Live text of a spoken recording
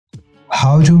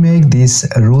how to make this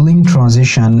ruling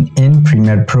transition in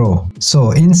Premiere Pro. So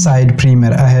inside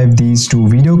Premiere, I have these two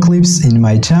video clips in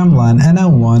my timeline and I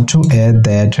want to add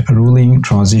that ruling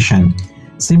transition.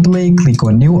 Simply click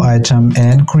on new item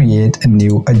and create a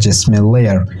new adjustment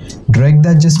layer. Drag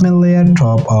the adjustment layer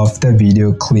top of the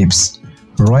video clips.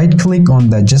 Right click on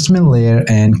the adjustment layer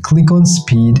and click on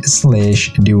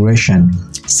speed/duration.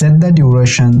 Set the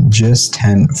duration just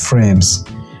 10 frames.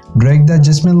 Drag the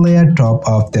adjustment layer top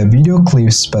of the video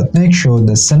clips, but make sure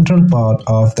the central part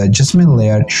of the adjustment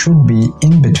layer should be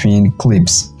in between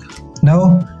clips.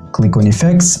 Now click on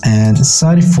Effects and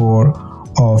 34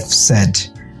 Offset.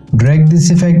 Drag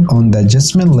this effect on the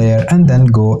adjustment layer and then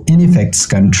go in Effects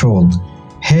Control.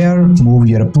 Here, move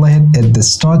your playhead at the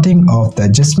starting of the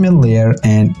adjustment layer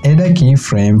and add a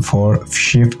keyframe for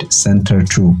Shift Center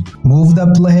to. Move the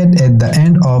playhead at the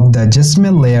end of the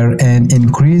adjustment layer and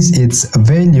increase its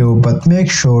value, but make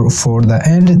sure for the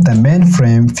end the main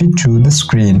frame fit to the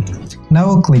screen.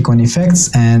 Now click on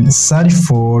Effects and search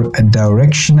for a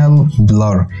directional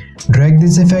blur. Drag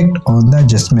this effect on the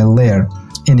adjustment layer.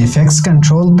 In Effects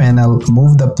Control panel,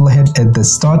 move the playhead at the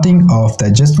starting of the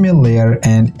adjustment layer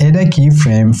and add a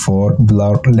keyframe for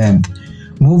blur length.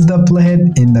 Move the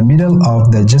playhead in the middle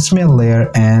of the adjustment layer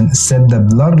and set the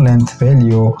blur length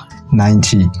value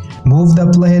 90. Move the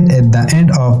playhead at the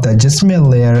end of the adjustment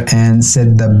layer and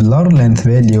set the blur length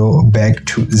value back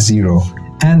to 0.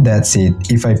 And that's it.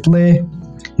 If I play,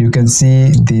 you can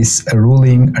see this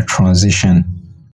ruling transition.